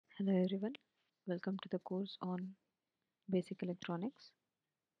Hello everyone, welcome to the course on basic electronics.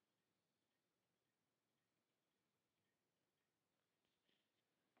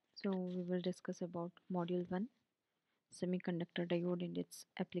 So we will discuss about module 1, semiconductor diode and its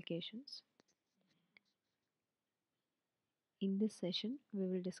applications. In this session we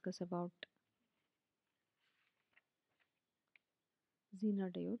will discuss about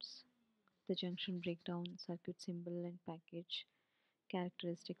Zener diodes, the junction breakdown, circuit symbol and package,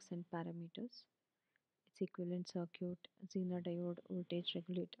 characteristics and parameters, its equivalent circuit, Zener diode voltage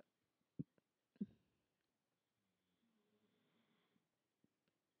regulator.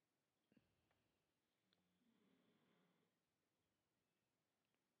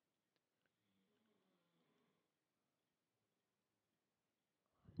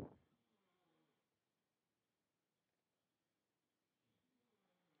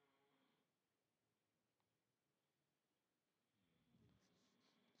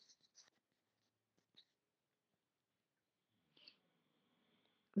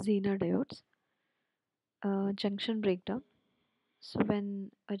 Zener diodes, junction breakdown. So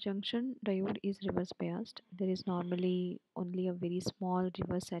when a junction diode is reverse biased, there is normally only a very small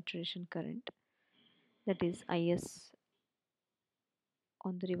reverse saturation current, that is IS,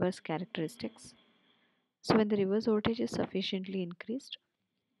 on the reverse characteristics. So when the reverse voltage is sufficiently increased,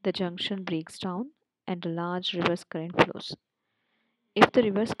 the junction breaks down and a large reverse current flows. If the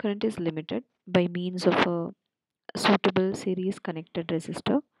reverse current is limited by means of a suitable series connected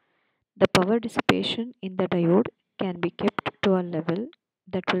resistor, the power dissipation in the diode can be kept to a level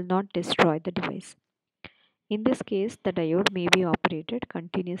that will not destroy the device. In this case, the diode may be operated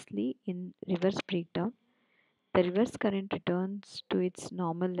continuously in reverse breakdown. The reverse current returns to its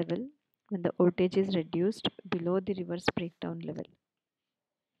normal level when the voltage is reduced below the reverse breakdown level.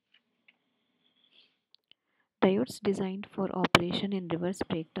 Diodes designed for operation in reverse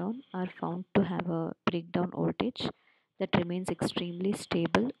breakdown are found to have a breakdown voltage that remains extremely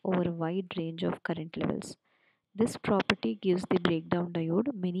stable over a wide range of current levels. This property gives the breakdown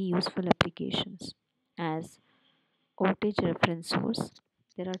diode many useful applications. As voltage reference source,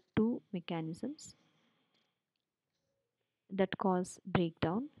 there are two mechanisms that cause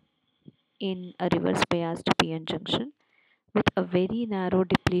breakdown in a reverse biased PN junction. With a very narrow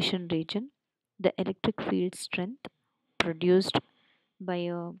depletion region, the electric field strength produced by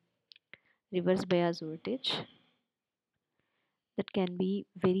a reverse bias voltage that can be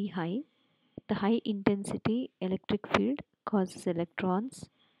very high. The high intensity electric field causes electrons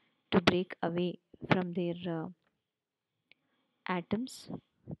to break away from their atoms,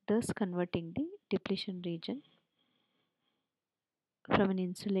 thus converting the depletion region from an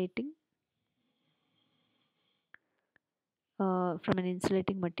insulating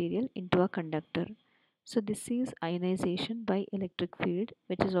material into a conductor. So this is ionization by electric field,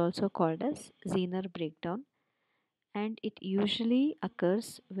 which is also called as Zener breakdown, and it usually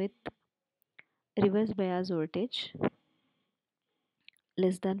occurs with reverse bias voltage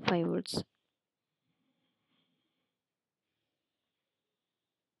less than 5 volts.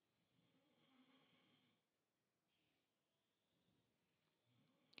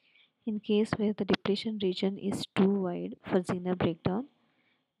 In case where the depletion region is too wide for Zener breakdown,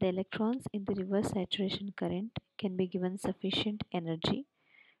 the electrons in the reverse saturation current can be given sufficient energy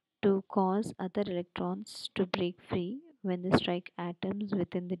to cause other electrons to break free when they strike atoms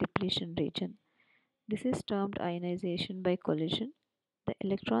within the depletion region. This is termed ionization by collision. The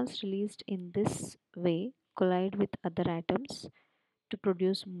electrons released in this way collide with other atoms to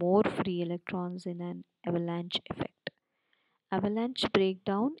produce more free electrons in an avalanche effect. Avalanche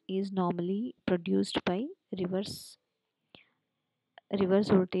breakdown is normally produced by reverse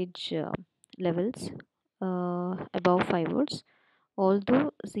voltage levels above 5 volts.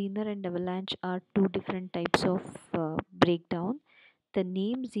 Although Zener and avalanche are two different types of breakdown, the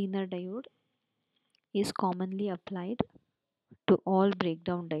name Zener diode is commonly applied to all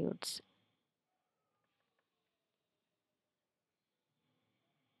breakdown diodes.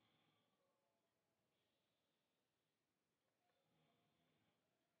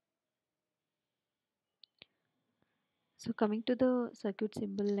 So coming to the circuit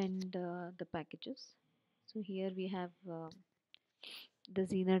symbol and the packages. So here we have the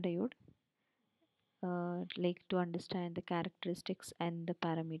Zener diode, like to understand the characteristics and the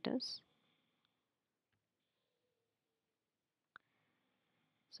parameters.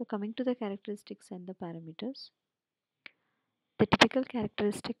 So coming to the characteristics and the parameters, the typical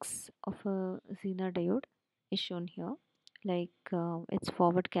characteristics of a Zener diode is shown here. Like its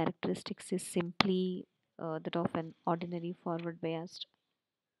forward characteristics is simply that of an ordinary forward biased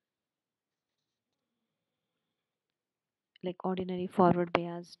like ordinary forward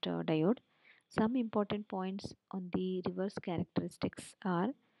biased diode. Some important points on the reverse characteristics are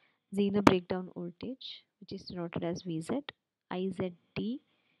Zener breakdown voltage, which is denoted as VZ. IZT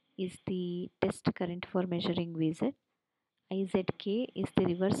is the test current for measuring VZ. IZK is the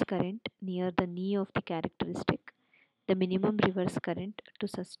reverse current near the knee of the characteristic, the minimum reverse current to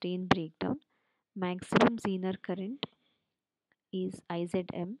sustain breakdown. Maximum Zener current is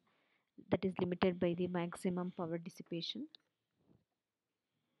IZM, that is limited by the maximum power dissipation.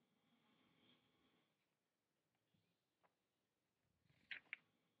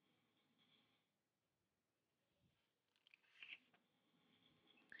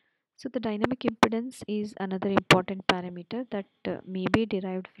 So the dynamic impedance is another important parameter that may be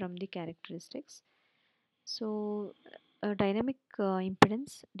derived from the characteristics. So dynamic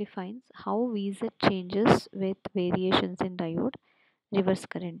impedance defines how VZ changes with variations in diode reverse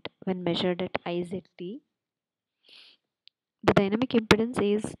current when measured at IZT. The dynamic impedance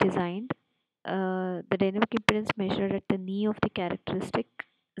is the dynamic impedance measured at the knee of the characteristic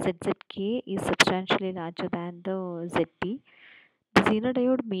ZZK is substantially larger than the ZT. The Zener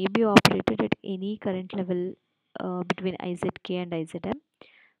diode may be operated at any current level between IZK and IZM.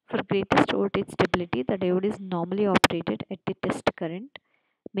 For greatest voltage stability, the diode is normally operated at the test current.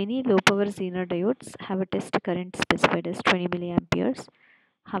 Many low power Zener diodes have a test current specified as 20 milliamperes.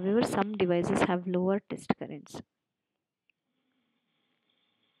 However, some devices have lower test currents.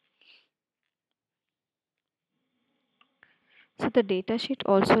 So the datasheet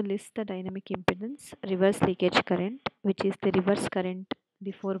also lists the dynamic impedance, reverse leakage current, which is the reverse current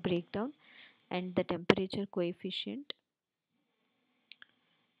before breakdown, and the temperature coefficient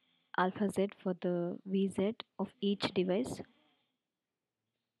alpha Z for the VZ of each device.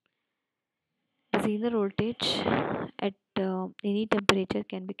 The Zener voltage at any temperature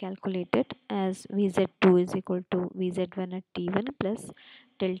can be calculated as VZ2 is equal to VZ1 at T1 plus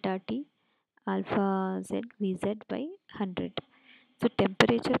delta T alpha Z VZ by 100. So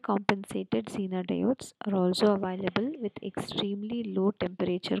temperature compensated Zener diodes are also available with extremely low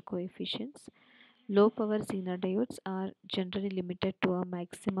temperature coefficients. Low power Zener diodes are generally limited to a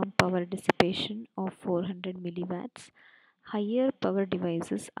maximum power dissipation of 400 milliwatts. Higher power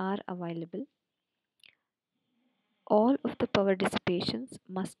devices are available. All of the power dissipations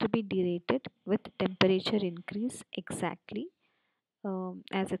must be derated with temperature increase exactly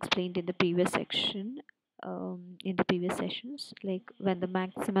as explained in the previous section. In the previous sessions, like when the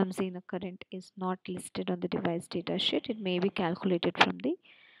maximum Zener current is not listed on the device data sheet, it may be calculated from the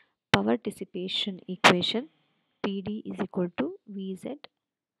power dissipation equation. PD is equal to VZ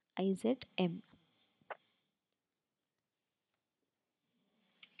IZM.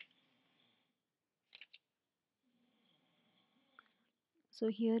 So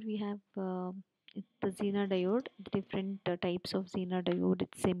here we have the Zener diode, the different types of Zener diode,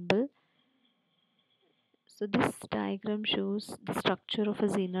 its symbol. So this diagram shows the structure of a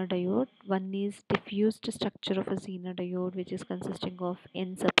Zener diode. One is diffused structure of a Zener diode, which is consisting of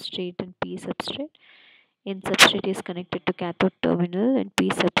N substrate and P substrate. N substrate is connected to cathode terminal and P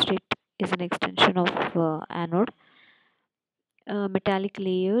substrate is an extension of anode. Metallic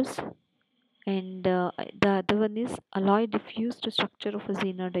layers, and the other one is alloy diffused structure of a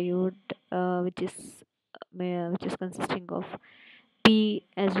Zener diode, which is consisting of P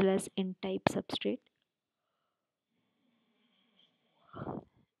as well as N type substrate.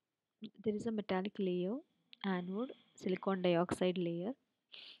 There is a metallic layer, anode, silicon dioxide layer.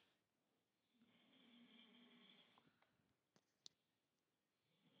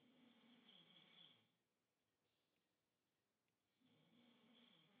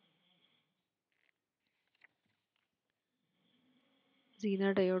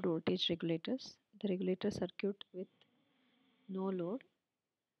 Zener diode voltage regulators. The regulator circuit with no load.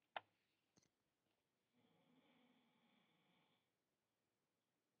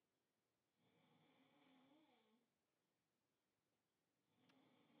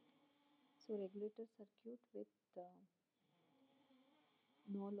 So regulator circuit with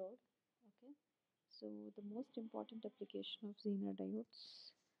no load. Okay. So the most important application of Zener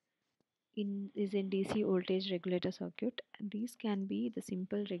diodes is in DC voltage regulator circuit. These can be the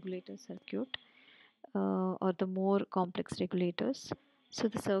simple regulator circuit or the more complex regulators. So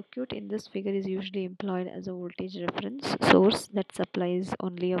the circuit in this figure is usually employed as a voltage reference source that supplies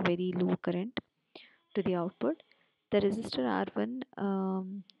only a very low current to the output. The resistor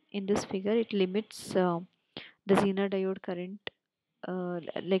R1 in this figure, it limits the Zener diode current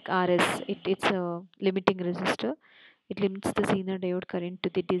like RS. It's a limiting resistor. It limits the Zener diode current to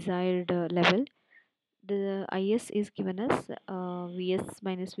the desired level. The IS is given as Vs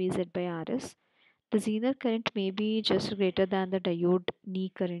minus Vz by Rs. The Zener current may be just greater than the diode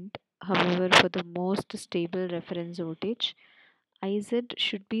knee current. However, for the most stable reference voltage, IZ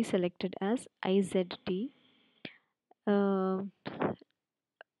should be selected as IZT, uh,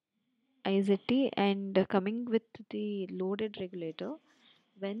 IZT, and coming with the loaded regulator,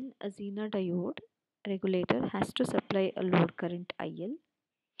 when a Zener diode regulator has to supply a load current IL,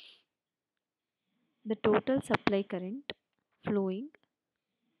 the total supply current flowing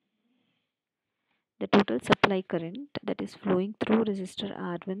the total supply current that is flowing through resistor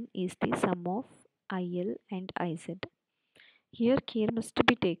R1 is the sum of IL and IZ. Here care must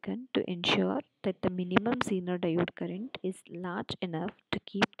be taken to ensure that the minimum Zener diode current is large enough to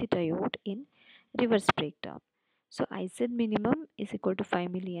keep the diode in reverse breakdown. So IZ minimum is equal to 5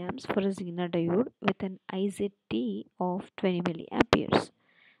 milliamps for a Zener diode with an IZT of 20 milliamperes.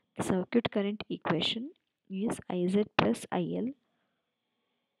 The circuit current equation is IZ plus IL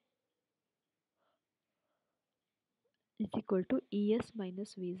is equal to ES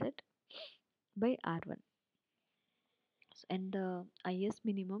minus VZ by R1. And the IS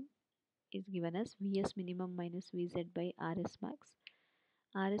minimum is given as Vs minimum minus Vz by Rs max.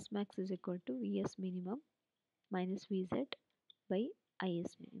 Rs max is equal to Vs minimum minus Vz by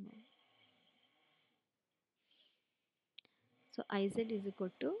Is minimum. So Iz is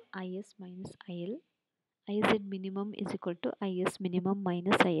equal to Is minus IL. Iz minimum is equal to Is minimum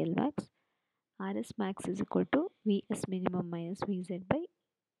minus IL max. Rs max is equal to Vs minimum minus Vz by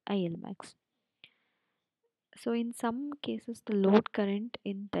IL max. So in some cases, the load current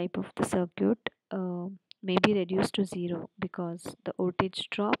in type of the circuit may be reduced to zero because the voltage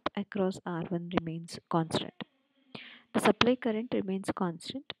drop across R1 remains constant. The supply current remains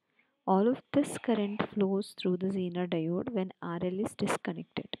constant. All of this current flows through the Zener diode when RL is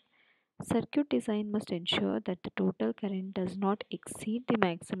disconnected. Circuit design must ensure that the total current does not exceed the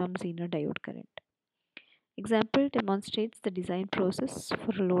maximum Zener diode current. Example demonstrates the design process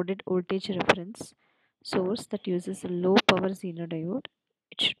for a loaded voltage reference source that uses a low power Zener diode.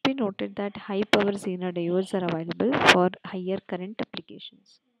 It should be noted that high power Zener diodes are available for higher current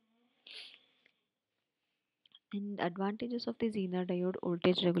applications. And advantages of the Zener diode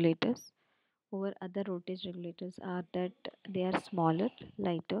voltage regulators over other voltage regulators are that they are smaller,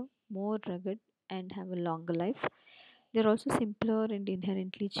 lighter, more rugged, and have a longer life. They are also simpler and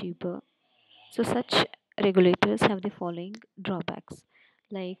inherently cheaper. So, such regulators have the following drawbacks,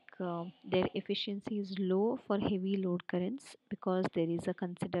 like their efficiency is low for heavy load currents because there is a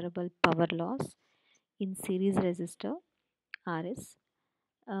considerable power loss in series resistor RS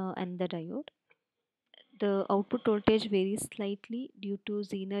and the diode. The output voltage varies slightly due to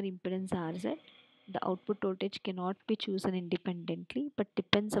Zener impedance RZ. The output voltage cannot be chosen independently but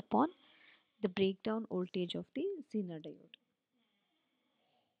depends upon the breakdown voltage of the Zener diode.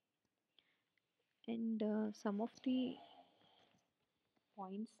 And some of the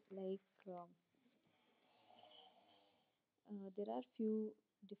points like there are few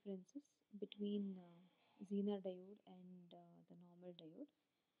differences between Zener diode and the normal diode.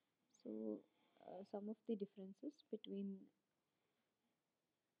 So some of the differences between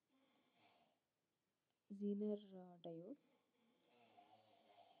Zener diode.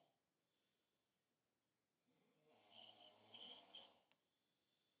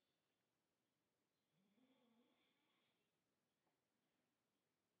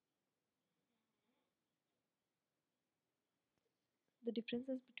 The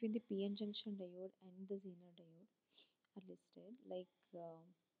differences between the PN junction diode and the Zener diode are listed. Like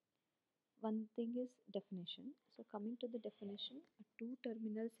one thing is definition. So coming to the definition, a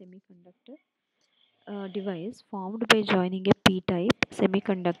two-terminal semiconductor device formed by joining a p-type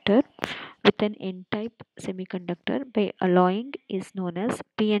semiconductor with an n-type semiconductor by alloying is known as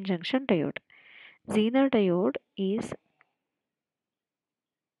PN junction diode. Zener diode is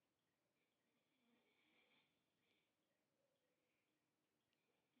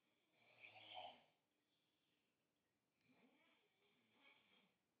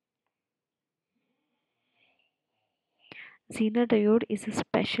Zener diode is a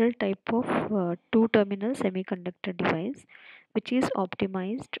special type of two-terminal semiconductor device which is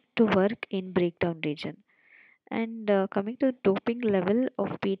optimized to work in breakdown region. And coming to the doping level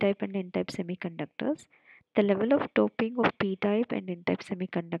of p-type and n-type semiconductors, the level of doping of p-type and n-type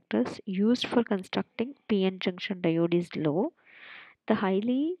semiconductors used for constructing p-n junction diode is low. The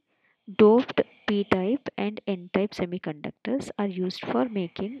highly doped p-type and n-type semiconductors are used for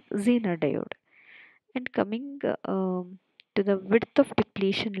making Zener diode. And coming to the width of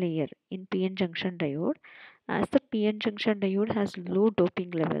depletion layer in PN junction diode, as the PN junction diode has low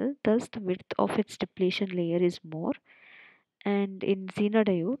doping level, thus the width of its depletion layer is more. And in Zener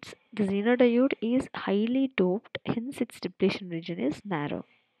diodes, the Zener diode is highly doped, hence its depletion region is narrow.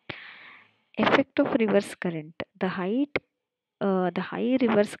 Effect of reverse current. The high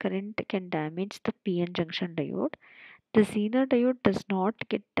reverse current can damage the PN junction diode. The Zener diode does not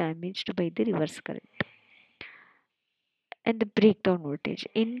get damaged by the reverse current. And the breakdown voltage.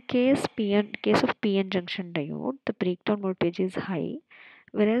 In case of PN junction diode, the breakdown voltage is high,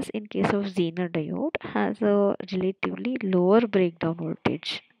 whereas in case of Zener diode has a relatively lower breakdown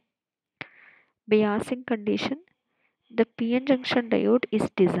voltage. Biasing condition. The PN junction diode is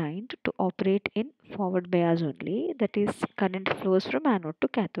designed to operate in forward bias only, that is, current flows from anode to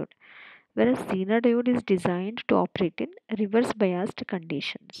cathode, whereas Zener diode is designed to operate in reverse biased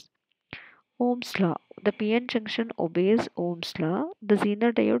conditions. Ohm's law. The PN junction obeys Ohm's law. The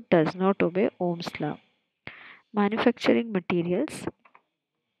Zener diode does not obey Ohm's law. Manufacturing materials.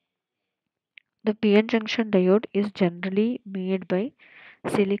 The PN junction diode is generally made by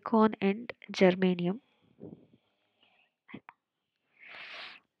silicon and germanium.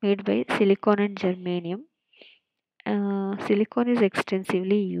 Silicon is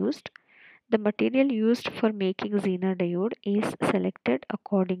extensively used. The material used for making Zener diode is selected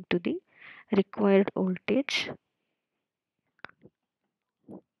according to the required voltage.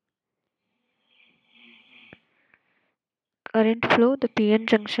 Current flow. The PN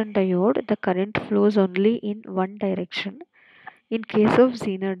junction diode, the current flows only in one direction. In case of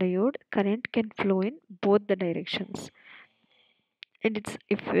Zener diode, current can flow in both the directions. And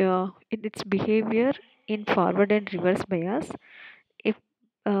in its behavior in forward and reverse bias, if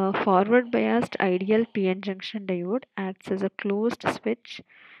forward biased ideal PN junction diode acts as a closed switch,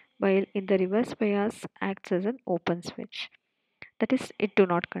 while in the reverse bias acts as an open switch. That is, it do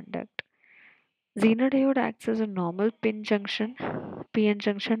not conduct. Zener diode acts as a normal PN junction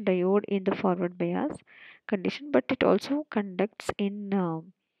diode in the forward bias condition, but it also conducts in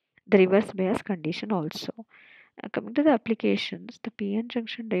the reverse bias condition also. Coming to the applications, the PN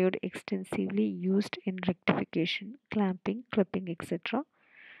junction diode extensively used in rectification, clamping, clipping, etc.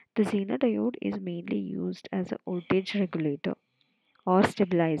 The Zener diode is mainly used as a voltage regulator or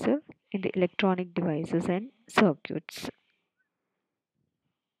stabilizer in the electronic devices and circuits.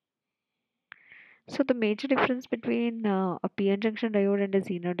 So the major difference between a PN junction diode and a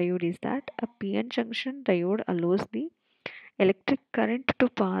Zener diode is that a PN junction diode allows the electric current to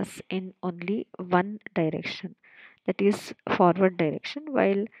pass in only one direction, that is forward direction,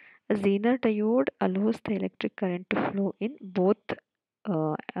 while a Zener diode allows the electric current to flow in both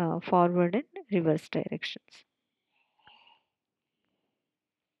forward and reverse directions.